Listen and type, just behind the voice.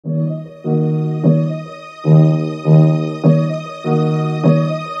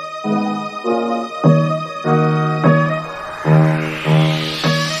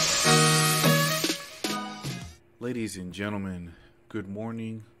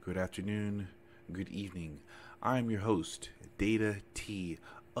good afternoon, good evening. I am your host, Data T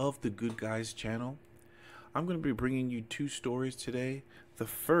of the Good Guys channel. I'm going to be bringing you two stories today. The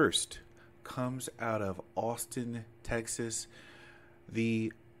first comes out of Austin, Texas.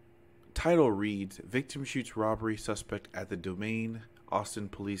 The title reads, Victim Shoots Robbery Suspect at the Domain. Austin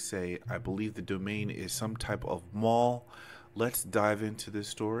police say, I believe the Domain is some type of mall. Let's dive into this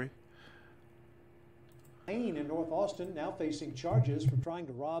story. In North Austin, now facing charges for trying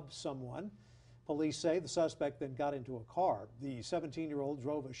to rob someone. Police say the suspect then got into a car. The 17-year-old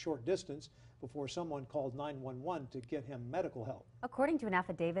drove a short distance before someone called 911 to get him medical help. According to an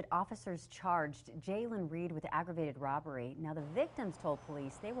affidavit, officers charged Jalen Reed with aggravated robbery. Now, the victims told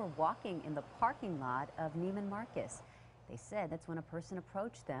police they were walking in the parking lot of Neiman Marcus. They said that's when a person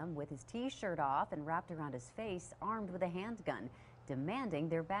approached them with his T-shirt off and wrapped around his face, armed with a handgun, demanding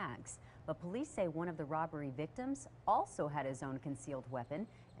their bags. But police say one of the robbery victims also had his own concealed weapon.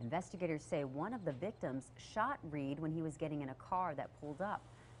 Investigators say one of the victims shot Reed when he was getting in a car that pulled up.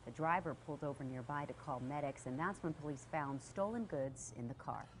 The driver pulled over nearby to call medics, and that's when police found stolen goods in the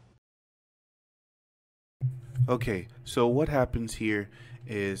car. Okay, so what happens here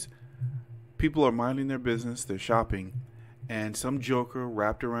is people are minding their business, they're shopping, and some joker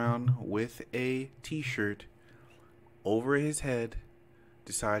wrapped around with a T-shirt over his head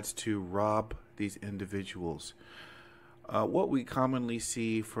decides to rob these individuals. What we commonly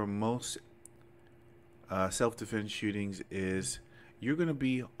see from most self-defense shootings is you're going to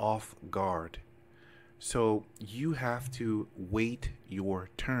be off guard. So you have to wait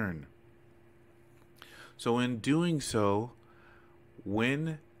your turn. So in doing so,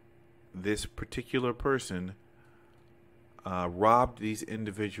 when this particular person robbed these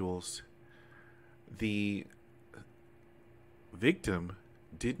individuals, the victim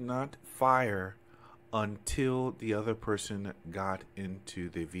did not fire until the other person got into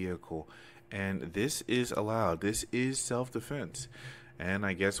the vehicle. And this is allowed. This is self-defense. And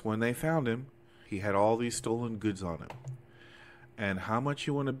I guess when they found him, he had all these stolen goods on him. And how much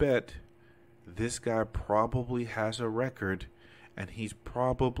you want to bet this guy probably has a record, and he's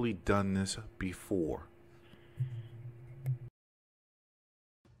probably done this before.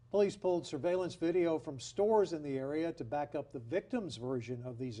 Police pulled surveillance video from stores in the area to back up the victim's version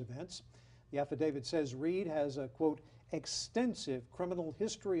of these events. The affidavit says Reed has a, quote, extensive criminal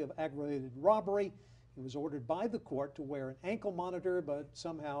history of aggravated robbery. He was ordered by the court to wear an ankle monitor, but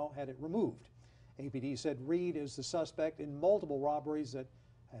somehow had it removed. APD said Reed is the suspect in multiple robberies that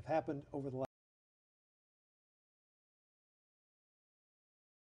have happened over the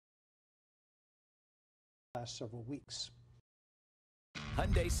last several weeks.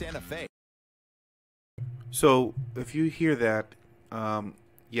 Hyundai Santa Fe. So if you hear that,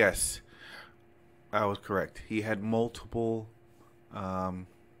 yes, I was correct. He had multiple.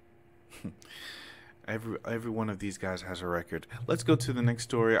 Every one of these guys has a record. Let's go to the next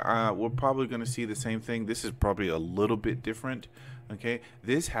story. We're probably going to see the same thing. This is probably a little bit different. Okay,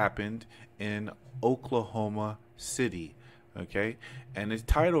 this happened in Oklahoma City. Okay, and its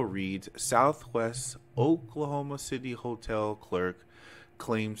title reads, Southwest Oklahoma City hotel clerk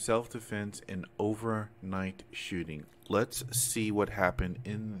claims self-defense in overnight shooting. Let's see what happened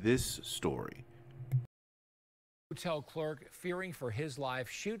in this story. Hotel clerk, fearing for his life,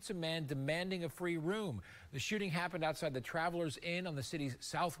 shoots a man demanding a free room. The shooting happened outside the Travelers Inn on the city's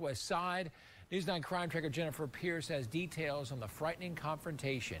southwest side. News 9 crime tracker Jennifer Pierce has details on the frightening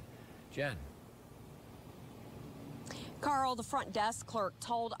confrontation. Jen. Carl, the front desk clerk,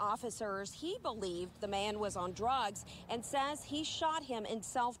 told officers he believed the man was on drugs and says he shot him in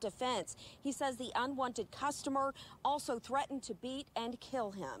self-defense. He says the unwanted customer also threatened to beat and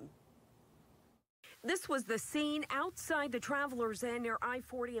kill him. This was the scene outside the Travelers Inn near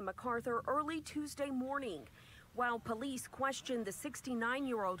I-40 in MacArthur early Tuesday morning. While police questioned the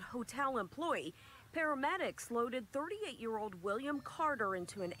 69-year-old hotel employee, paramedics loaded 38-year-old William Carter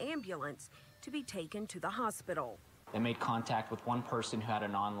into an ambulance to be taken to the hospital. They made contact with one person who had a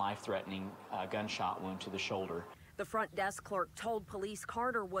non-life-threatening gunshot wound to the shoulder. The front desk clerk told police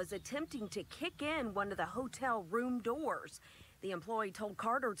Carter was attempting to kick in one of the hotel room doors. The employee told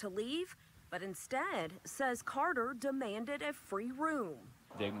Carter to leave, but instead says Carter demanded a free room.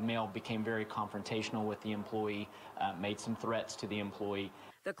 The male became very confrontational with the employee, made some threats to the employee.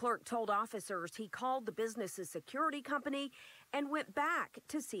 The clerk told officers he called the business's security company and went back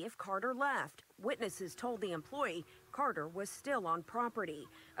to see if Carter left. Witnesses told the employee Carter was still on property.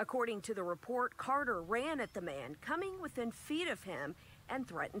 According to the report, Carter ran at the man, coming within feet of him, and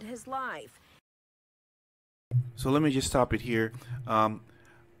threatened his life. So let me just stop it here.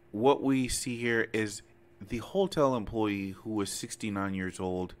 What we see here is the hotel employee who was 69 years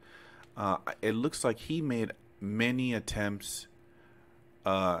old, it looks like he made many attempts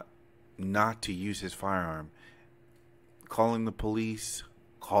not to use his firearm, calling the police,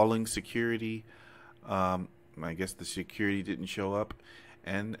 calling security. I guess the security didn't show up,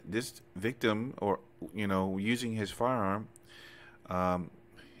 and this victim, or using his firearm,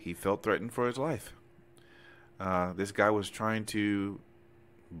 he felt threatened for his life. This guy was trying to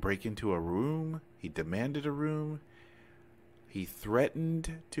break into a room. He demanded a room. He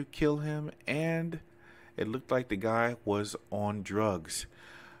threatened to kill him, and it looked like the guy was on drugs.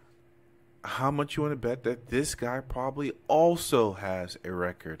 How much you want to bet that this guy probably also has a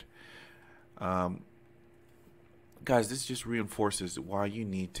record? Guys, this just reinforces why you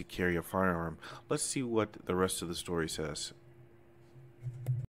need to carry a firearm. Let's see what the rest of the story says.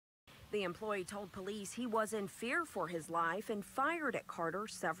 The employee told police he was in fear for his life and fired at Carter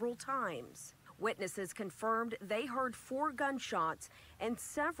several times. Witnesses confirmed they heard 4 gunshots, and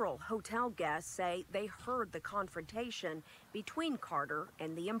several hotel guests say they heard the confrontation between Carter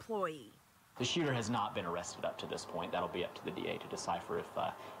and the employee. The shooter has not been arrested up to this point. That'll be up to the DA to decipher if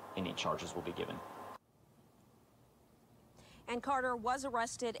any charges will be given. And Carter was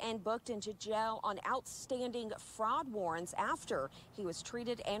arrested and booked into jail on outstanding fraud warrants after he was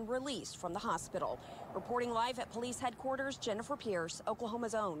treated and released from the hospital. Reporting live at police headquarters, Jennifer Pierce,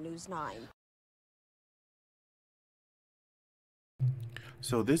 Oklahoma's own News 9.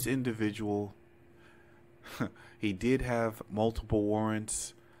 So this individual, he did have multiple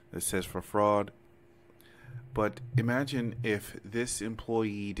warrants that says for fraud. But imagine if this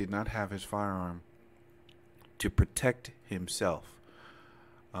employee did not have his firearm to protect himself.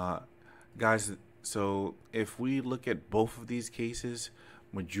 Guys, so if we look at both of these cases,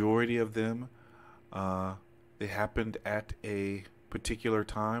 majority of them, they happened at a particular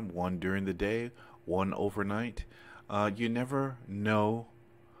time, one during the day, one overnight. You never know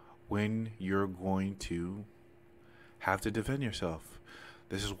when you're going to have to defend yourself.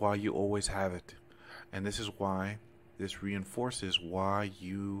 This is why you always have it. And this is why this reinforces why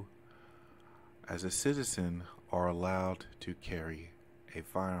you, as a citizen, are allowed to carry a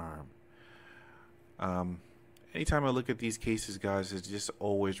firearm. Anytime I look at these cases, guys, it just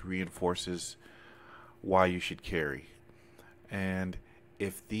always reinforces why you should carry. And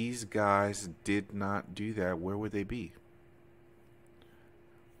if these guys did not do that, where would they be?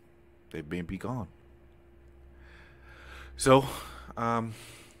 They may be gone. So,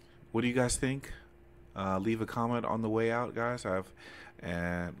 what do you guys think? Leave a comment on the way out, guys.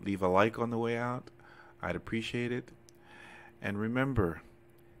 Leave a like on the way out. I'd appreciate it. And remember,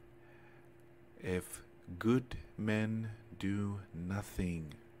 if good men do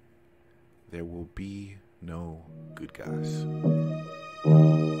nothing, there will be no good guys.